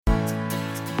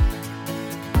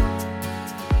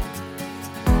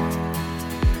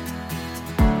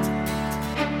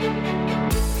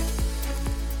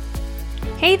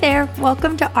Hey there,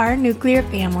 welcome to Our Nuclear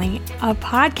Family, a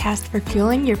podcast for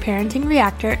fueling your parenting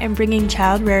reactor and bringing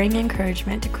child-rearing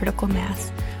encouragement to critical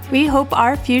mass. We hope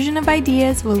our fusion of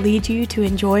ideas will lead you to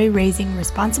enjoy raising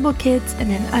responsible kids in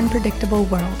an unpredictable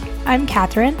world. I'm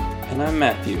Kathryn. And I'm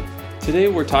Matthew. Today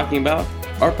we're talking about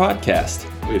our podcast.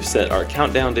 We've set our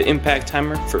countdown to impact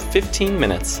timer for 15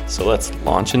 minutes, so let's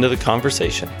launch into the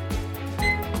conversation.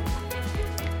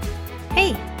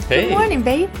 Hey. Good morning,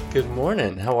 babe. Good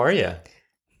morning. How are you?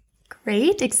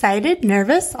 Great, excited,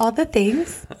 nervous, all the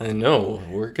things. I know.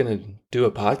 We're going to do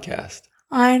a podcast.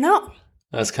 I know.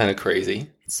 That's kind of crazy.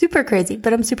 Super crazy,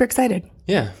 but I'm super excited.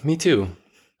 Yeah, me too.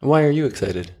 Why are you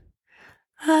excited?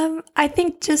 I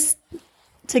think just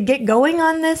to get going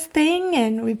on this thing,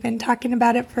 and we've been talking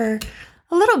about it for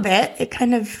a little bit.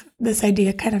 This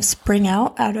idea kind of sprang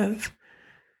out of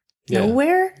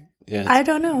nowhere. Yeah. I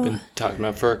don't know. Been talking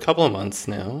about it for a couple of months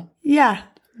now. Yeah.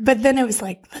 But then it was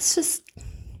like, let's just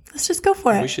go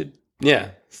for it. We should,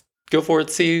 go for it,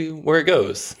 see where it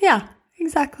goes. Yeah,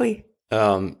 exactly.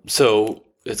 So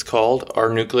it's called Our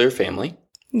Nuclear Family.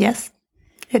 Yes,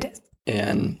 it is.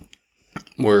 And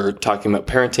we're talking about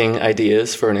parenting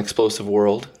ideas for an explosive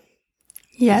world.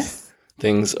 Yes.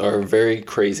 Things are very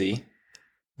crazy.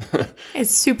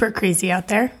 It's super crazy out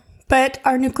there. But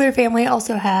Our Nuclear Family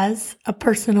also has a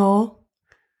personal,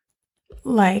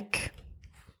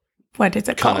 what is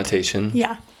it called? Connotation.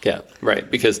 Yeah. Yeah,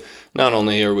 right. Because not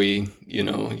only are we,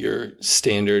 your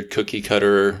standard cookie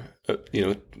cutter,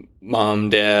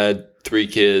 mom, dad, 3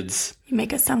 kids. You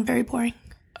make us sound very boring.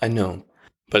 I know.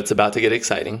 But it's about to get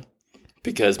exciting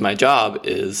because my job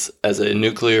is as a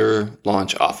nuclear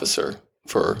launch officer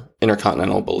for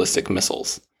intercontinental ballistic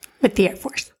missiles. With the Air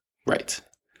Force. Right.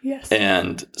 Yes.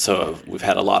 And so we've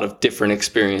had a lot of different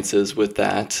experiences with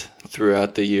that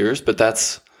throughout the years, but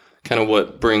that's kind of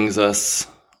what brings us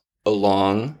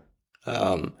along,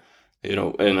 and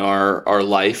our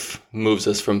life moves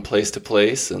us from place to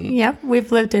place. And yep,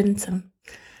 we've lived in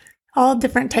all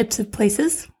different types of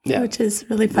places, which is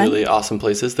really fun. Really awesome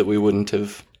places that we wouldn't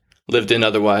have lived in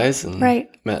otherwise, and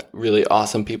met really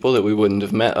awesome people that we wouldn't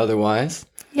have met otherwise.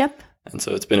 Yep. And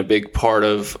so it's been a big part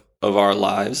of our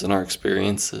lives and our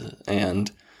experiences, and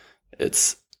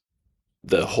it's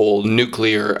the whole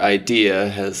nuclear idea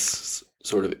has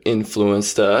sort of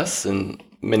influenced us in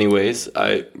many ways.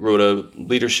 I wrote a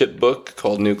leadership book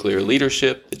called Nuclear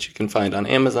Leadership that you can find on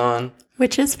Amazon.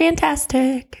 Which is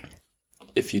fantastic.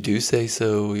 If you do say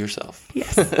so yourself.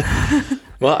 Yes.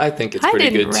 Well, I think it's pretty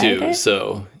good too. It.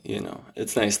 So,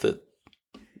 it's nice that...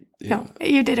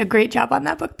 You did a great job on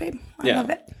that book, babe. I love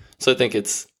it. So I think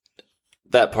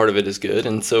that part of it is good.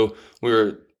 And so we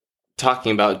were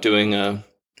talking about doing a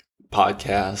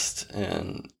podcast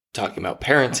and talking about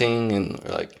parenting, and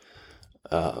we're like,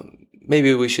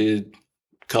 maybe we should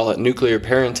call it nuclear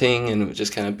parenting and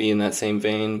just kind of be in that same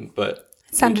vein. But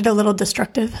it sounded a little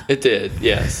destructive. It did,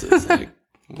 yes. It's like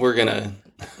we're gonna,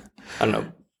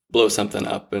 blow something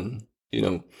up, and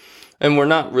and we're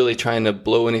not really trying to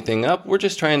blow anything up. We're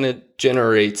just trying to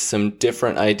generate some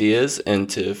different ideas and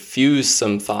to fuse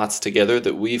some thoughts together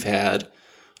that we've had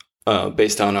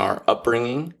based on our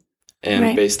upbringing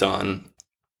and based on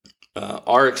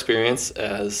our experience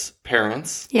as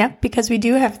parents. Yeah, because we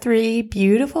do have 3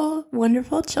 beautiful,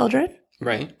 wonderful children.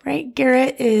 Right. Right.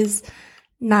 Garrett is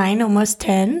 9, almost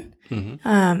 10.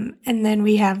 Mm-hmm. And then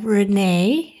we have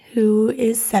Renee, who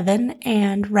is 7,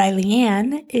 and Riley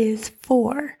Ann is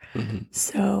 4. Mm-hmm.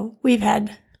 So we've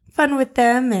had fun with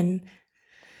them, and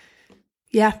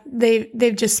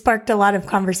they've just sparked a lot of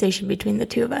conversation between the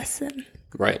 2 of us.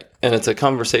 Right. And it's a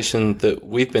conversation that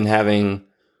we've been having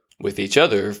with each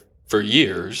other for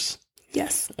years.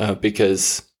 Yes.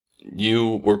 Because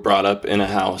you were brought up in a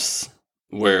house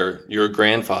where your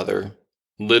grandfather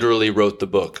literally wrote the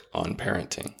book on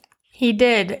parenting. He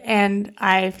did. And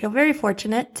I feel very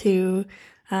fortunate to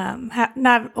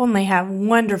not only have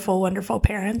wonderful, wonderful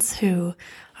parents who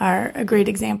are a great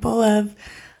example of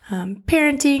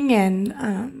parenting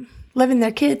and loving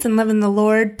their kids and loving the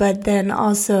Lord, but then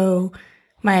also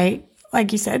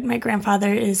like you said, my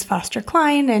grandfather is Foster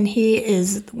Klein, and he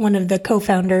is one of the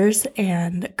co-founders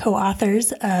and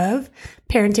co-authors of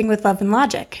Parenting with Love and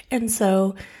Logic. And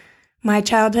so my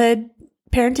childhood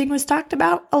parenting was talked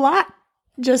about a lot,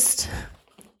 just,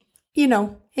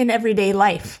 in everyday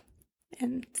life.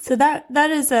 And so that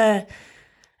is a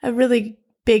really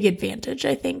big advantage,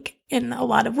 I think, in a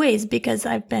lot of ways, because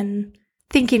I've been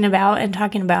thinking about and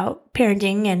talking about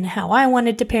parenting and how I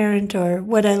wanted to parent or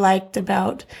what I liked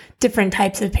about different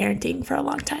types of parenting for a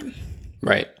long time.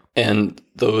 Right. And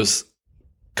those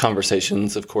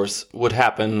conversations, of course, would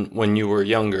happen when you were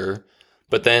younger,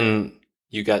 but then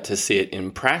you got to see it in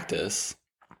practice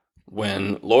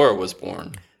when Laura was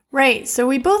born. Right. So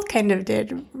we both kind of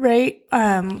did, right?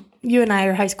 You and I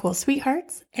are high school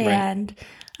sweethearts. And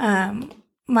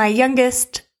my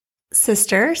youngest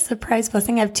sister, surprise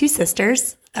blessing, I have two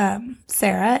sisters,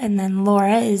 Sarah, and then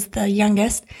Laura is the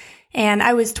youngest. And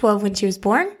I was 12 when she was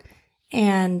born.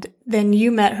 And then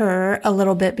you met her a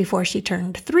little bit before she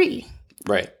turned 3.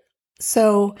 Right.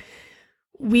 So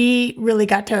we really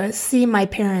got to see my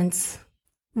parents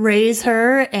raise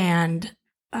her and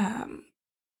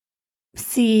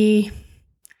see,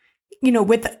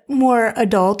 with more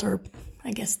adult or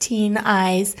I guess teen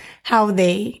eyes, how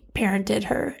they parented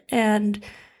her. And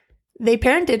they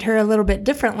parented her a little bit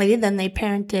differently than they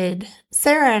parented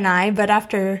Sarah and I. But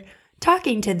after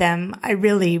talking to them, I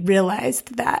really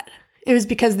realized that it was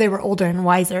because they were older and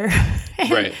wiser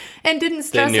and didn't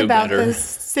stress about the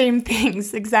same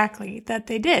things exactly that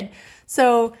they did.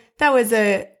 So that was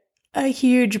a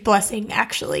huge blessing,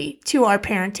 actually, to our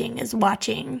parenting, is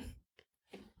watching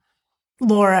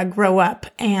Laura grow up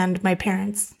and my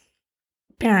parents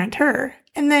parent her.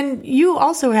 And then you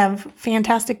also have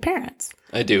fantastic parents.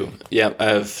 I do. Yeah, I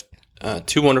have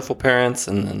 2 wonderful parents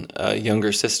and then a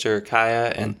younger sister,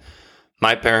 Kaya. And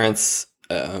my parents,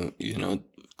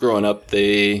 growing up,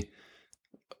 they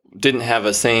didn't have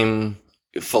a same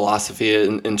philosophy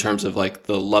in terms of like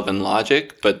the love and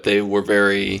logic, but they were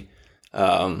very,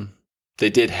 they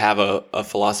did have a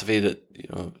philosophy that,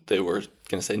 they were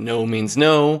going to say no means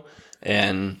no,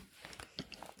 and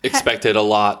expected a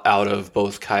lot out of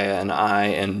both Kaya and I,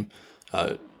 and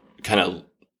kind of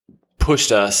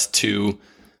pushed us to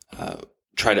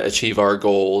try to achieve our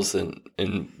goals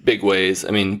in big ways.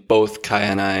 I mean, both Kaya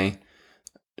and I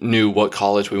knew what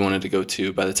college we wanted to go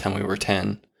to by the time we were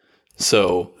 10.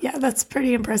 So yeah, that's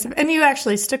pretty impressive. And you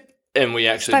actually stuck. And we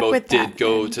actually both did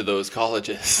go to those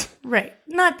colleges. Right.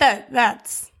 Not that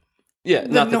that's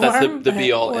not that that's the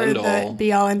be all end all. The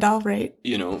be all end all, right?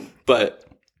 But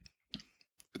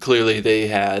clearly they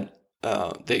had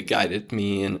they guided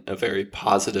me in a very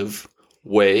positive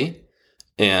way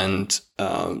and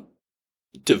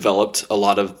developed a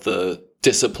lot of the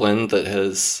discipline that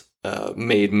has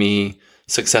made me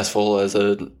successful as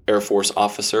an Air Force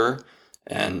officer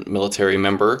and military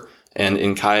member, and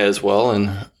in Kaya as well,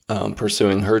 and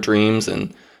pursuing her dreams.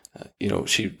 And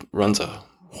she runs a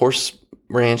horse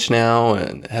ranch now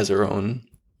and has her own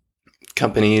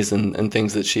companies and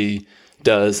things that she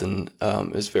does, and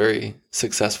is a very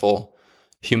successful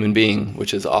human being,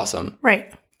 which is awesome.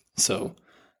 Right. So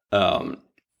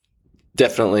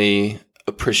definitely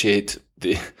appreciate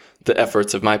the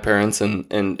efforts of my parents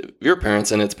and your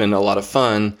parents, and it's been a lot of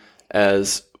fun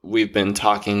as we've been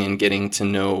talking and getting to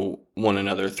know one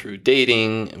another through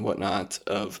dating and whatnot,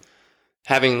 of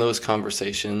having those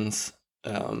conversations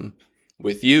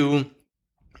with you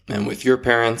and with your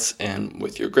parents and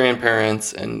with your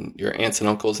grandparents and your aunts and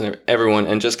uncles and everyone,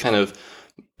 and just kind of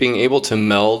being able to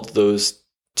meld those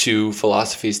 2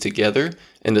 philosophies together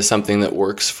into something that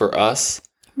works for us.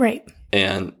 Right.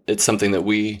 And it's something that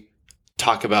we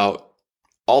talk about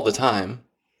all the time.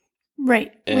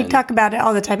 Right. We talk about it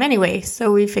all the time anyway,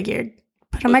 so we figured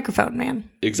put a microphone, man.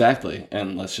 Exactly.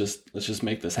 And let's just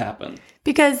make this happen.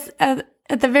 Because at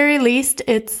the very least,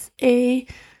 it's a,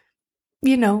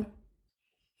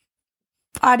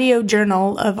 audio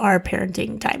journal of our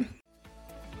parenting time.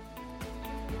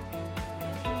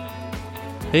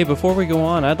 Hey, before we go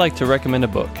on, I'd like to recommend a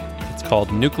book. It's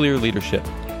called Nuclear Leadership.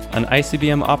 An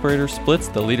ICBM operator splits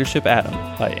the leadership atom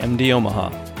by MD Omaha.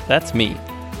 That's me.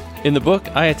 In the book,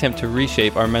 I attempt to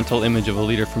reshape our mental image of a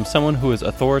leader from someone who is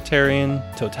authoritarian,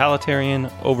 totalitarian,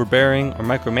 overbearing, or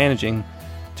micromanaging,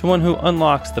 to one who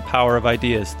unlocks the power of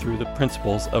ideas through the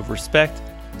principles of respect,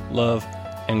 love,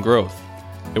 and growth.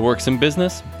 It works in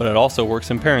business, but it also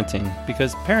works in parenting,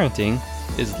 because parenting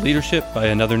is leadership by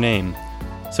another name.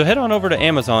 So head on over to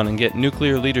Amazon and get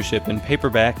Nuclear Leadership in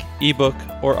paperback, ebook,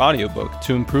 or audiobook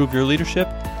to improve your leadership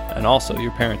and also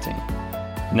your parenting.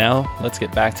 Now, let's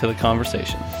get back to the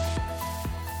conversation.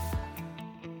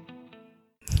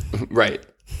 Right.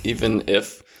 Even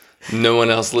if no one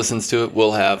else listens to it,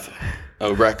 we'll have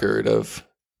a record of...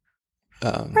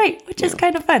 right, which is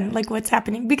kind of fun, like what's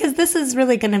happening. Because this is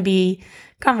really going to be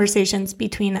conversations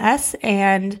between us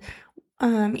and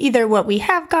either what we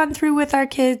have gone through with our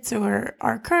kids or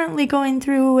are currently going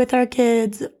through with our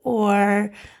kids,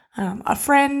 or a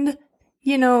friend,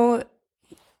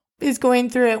 is going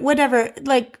through it, whatever,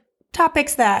 like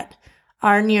topics that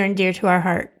are near and dear to our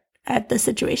heart at the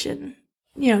situation,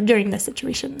 during the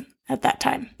situation at that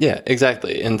time. Yeah,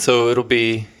 exactly. And so it'll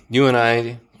be you and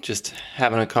I just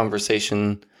having a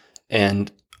conversation,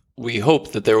 and we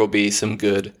hope that there will be some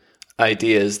good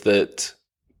ideas that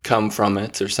come from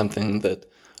it or something that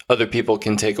other people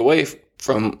can take away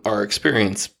from our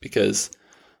experience, because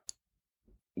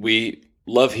we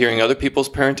love hearing other people's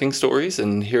parenting stories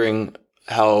and hearing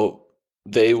how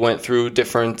they went through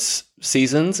different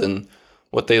seasons and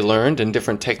what they learned and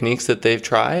different techniques that they've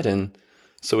tried. And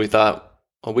so we thought,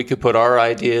 well, we could put our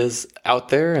ideas out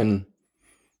there and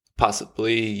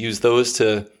possibly use those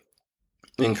to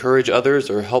encourage others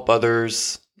or help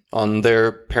others on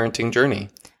their parenting journey.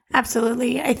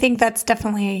 Absolutely. I think that's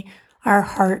definitely our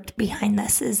heart behind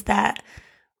this, is that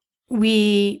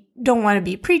we don't want to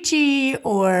be preachy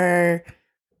or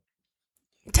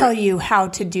tell you how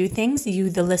to do things, you,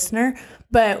 the listener,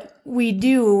 but we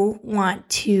do want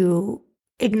to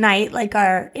ignite, like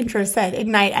our intro said,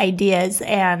 ignite ideas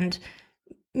and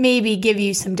maybe give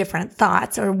you some different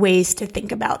thoughts or ways to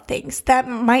think about things that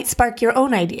might spark your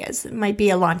own ideas. It might be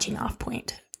a launching off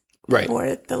point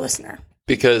for the listener.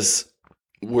 Because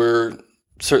we're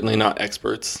certainly not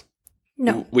experts.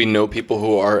 No. We know people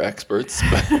who are experts.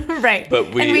 But, right.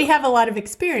 But we have a lot of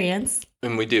experience.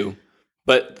 And we do.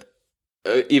 But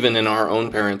even in our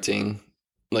own parenting,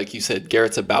 like you said,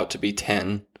 Garrett's about to be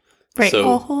 10. Right.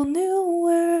 So, a whole new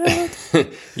world.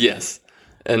 Yes.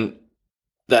 And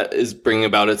that is bringing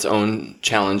about its own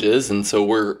challenges. And so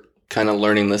we're kind of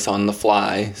learning this on the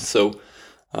fly. So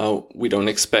we don't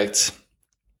expect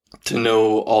to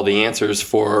know all the answers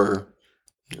for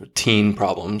teen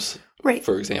problems, right,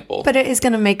 for example. But it is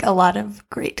going to make a lot of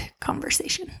great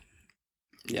conversation.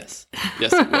 Yes.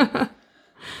 Yes, it will.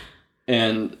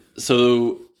 And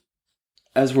so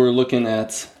as we're looking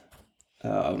at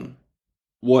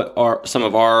what are some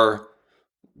of our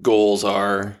goals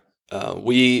are,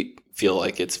 we feel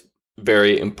like it's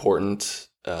very important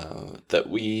that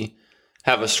we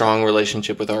have a strong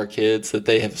relationship with our kids, that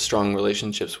they have strong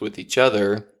relationships with each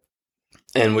other.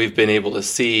 And we've been able to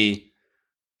see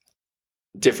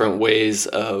different ways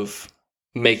of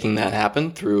making that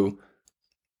happen through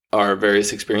our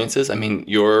various experiences. I mean,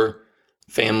 your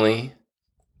family,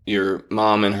 your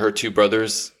mom and her two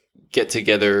brothers get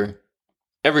together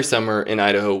every summer in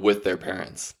Idaho with their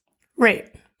parents.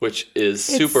 Right. Which is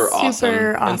super awesome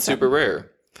and super rare.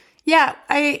 Yeah,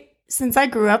 since I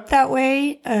grew up that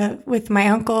way with my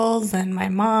uncles and my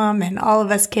mom and all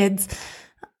of us kids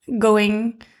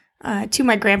going to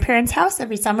my grandparents' house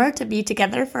every summer to be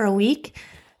together for a week,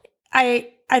 I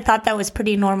thought that was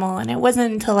pretty normal. And it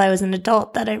wasn't until I was an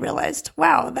adult that I realized,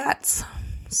 wow, that's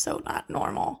so not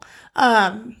normal.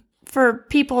 For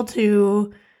people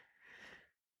to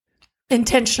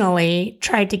intentionally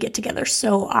try to get together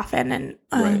so often. And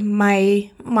right. My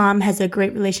mom has a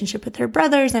great relationship with her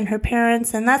brothers and her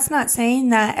parents. And that's not saying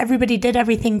that everybody did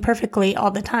everything perfectly all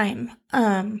the time.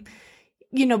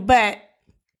 But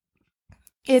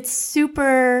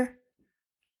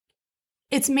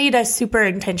it's made us super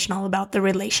intentional about the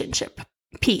relationship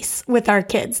piece with our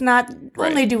kids. Not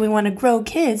only do we want to grow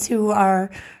kids who are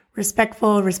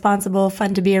respectful, responsible,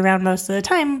 fun to be around most of the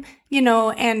time,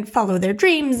 and follow their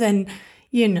dreams and,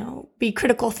 be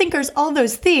critical thinkers, all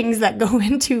those things that go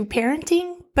into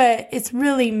parenting. But it's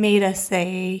really made us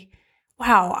say,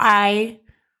 wow, I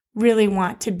really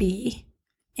want to be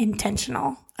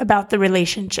intentional about the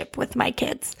relationship with my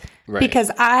kids. Right.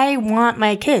 Because I want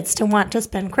my kids to want to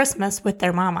spend Christmas with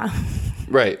their mama.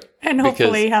 Right. And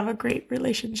hopefully have a great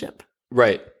relationship.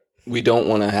 Right. We don't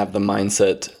want to have the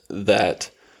mindset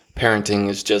that parenting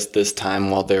is just this time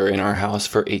while they're in our house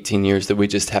for 18 years that we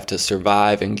just have to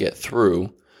survive and get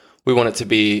through. We want it to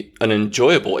be an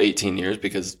enjoyable 18 years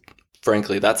because,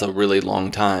 frankly, that's a really long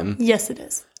time. Yes, it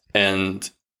is. And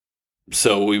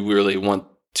so we really want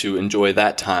to enjoy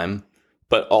that time,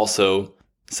 but also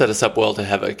set us up well to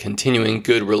have a continuing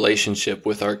good relationship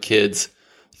with our kids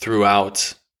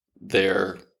throughout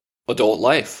their adult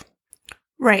life.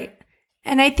 Right.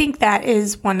 And I think that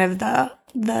is one of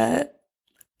the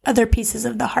other pieces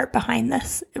of the heart behind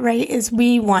this, right, is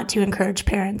we want to encourage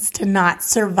parents to not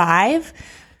survive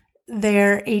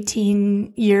their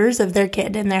 18 years of their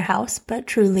kid in their house, but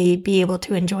truly be able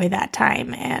to enjoy that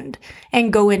time and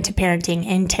go into parenting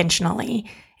intentionally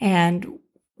and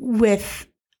with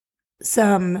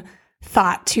some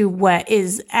thought to what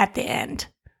is at the end.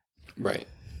 Right.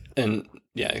 And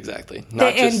yeah, exactly.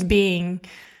 Not the end being,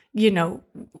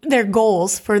 their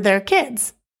goals for their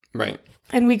kids. Right.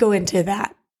 And we go into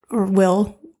that, or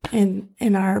will, in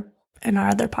our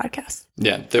other podcasts.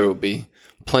 Yeah, there will be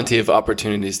plenty of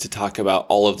opportunities to talk about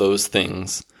all of those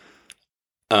things.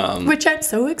 Which I'm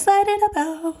so excited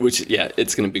about.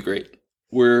 It's going to be great.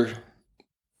 We're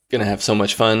going to have so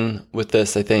much fun with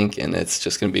this, I think, and it's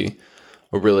just going to be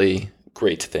a really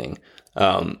great thing.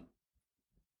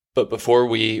 But before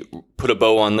we put a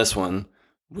bow on this one,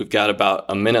 we've got about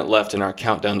a minute left in our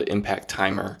countdown to impact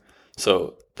timer.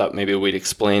 So thought maybe we'd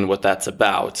explain what that's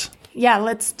about. Yeah,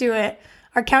 let's do it.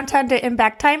 Our countdown to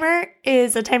impact timer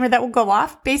is a timer that will go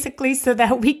off basically so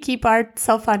that we keep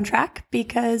ourselves on track,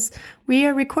 because we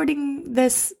are recording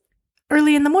this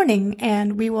early in the morning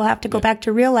and we will have to go back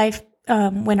to real life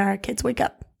when our kids wake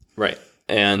up. Right.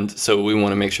 And so we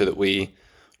want to make sure that we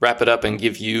wrap it up and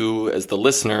give you, as the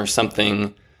listener,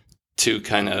 something to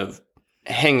kind of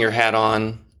hang your hat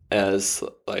on as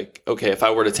like, okay, if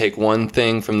I were to take one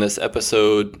thing from this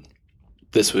episode,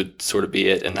 this would sort of be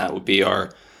it, and that would be our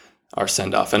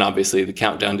send-off. And obviously the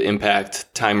countdown to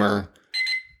impact timer.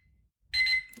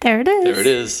 There it is. There it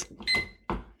is.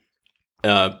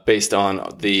 Based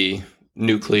on the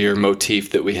nuclear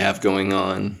motif that we have going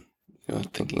on,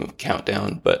 thinking of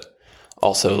countdown, but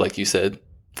also, like you said,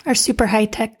 our super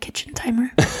high-tech kitchen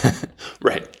timer.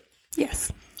 Right.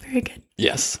 Yes. Very good.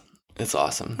 Yes. It's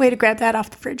awesome. Way to grab that off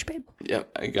the fridge, babe. Yep,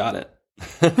 I got it.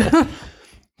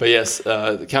 But yes,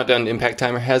 the countdown to impact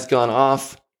timer has gone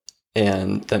off,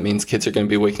 and that means kids are going to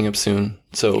be waking up soon.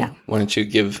 So Why don't you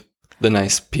give the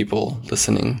nice people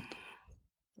listening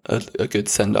a good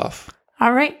send-off?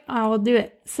 All right, I will do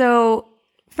it. So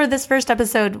for this first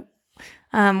episode,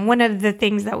 one of the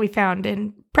things that we found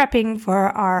in prepping for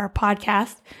our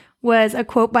podcast was a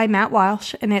quote by Matt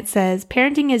Walsh, and it says,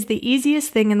 "Parenting is the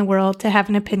easiest thing in the world to have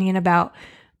an opinion about,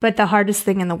 but the hardest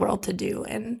thing in the world to do."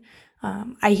 And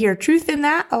I hear truth in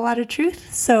that, a lot of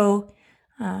truth. So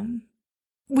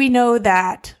we know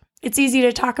that it's easy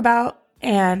to talk about,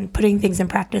 and putting things in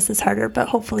practice is harder, but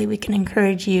hopefully we can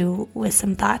encourage you with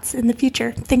some thoughts in the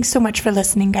future. Thanks so much for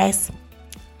listening, guys.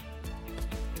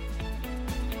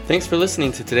 Thanks for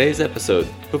listening to today's episode.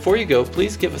 Before you go,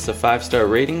 please give us a 5-star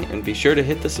rating and be sure to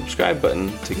hit the subscribe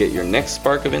button to get your next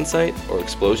spark of insight or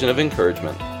explosion of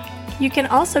encouragement. You can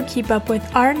also keep up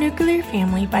with our nuclear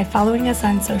family by following us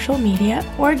on social media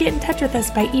or get in touch with us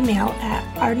by email at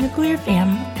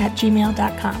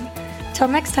ournuclearfam@gmail.com. Till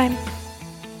next time.